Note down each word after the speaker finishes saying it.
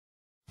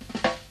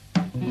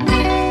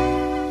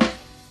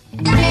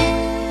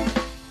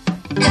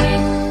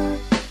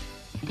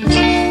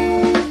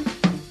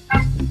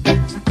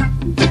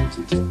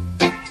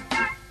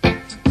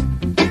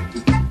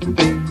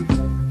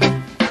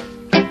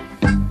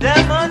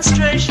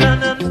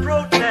Demonstration and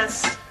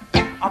protest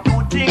are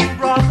putting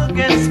brother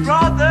against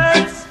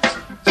brothers.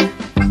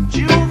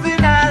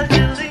 Juvenile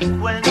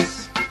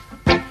delinquents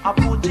are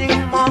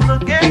putting mother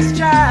against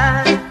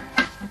child.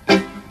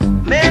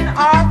 Men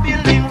are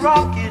building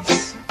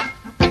rockets,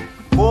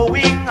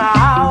 going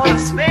out of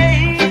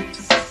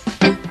space.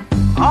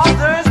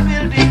 Others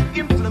building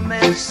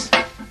implements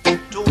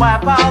to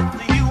wipe out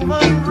the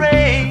human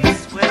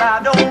race. Well,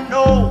 I don't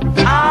know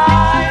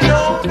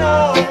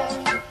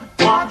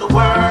what the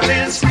world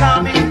is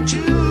coming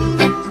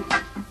to.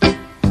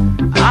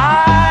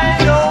 I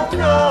don't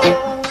know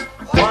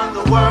what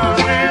the world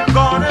we're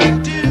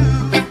gonna do.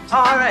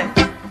 Alright,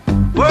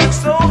 work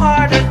so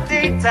hard at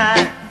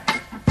daytime,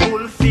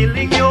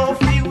 fulfilling your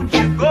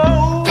future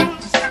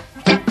goals.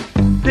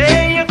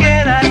 Pay you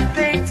get at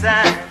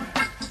daytime,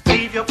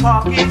 leave your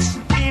pockets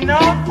in a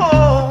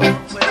hole.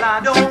 Well, I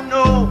don't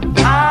know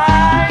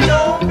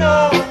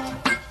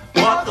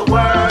what the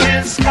world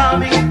is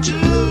coming to.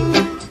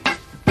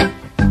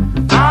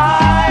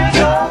 I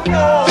don't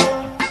know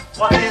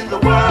what in the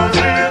world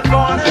we're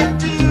gonna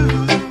do.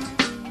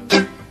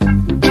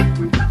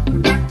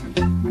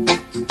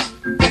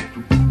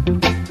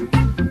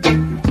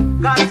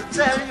 Got to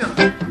tell you,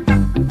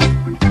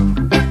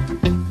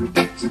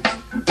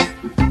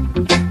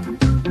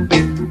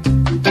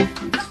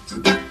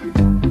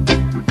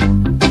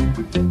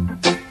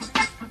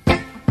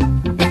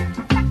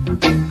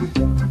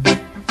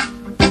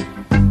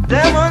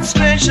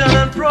 demonstration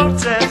and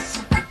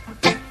protest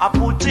are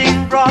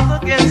putting brother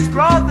against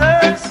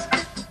brothers.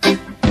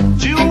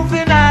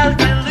 Juvenile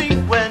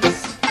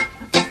delinquents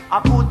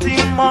are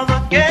putting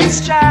mother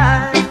against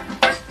child.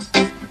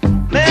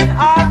 Men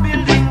are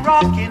building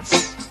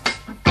rockets,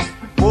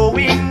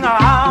 going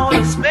out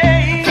of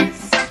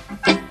space.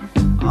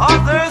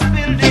 Others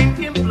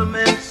building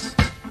implements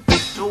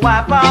to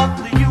wipe out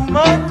the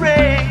human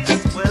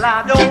race. Well,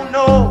 I don't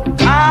know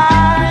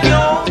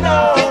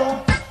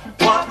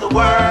what the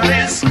world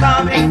is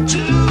coming to.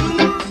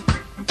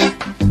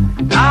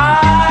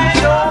 I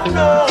don't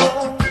know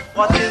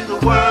what in the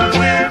world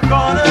we're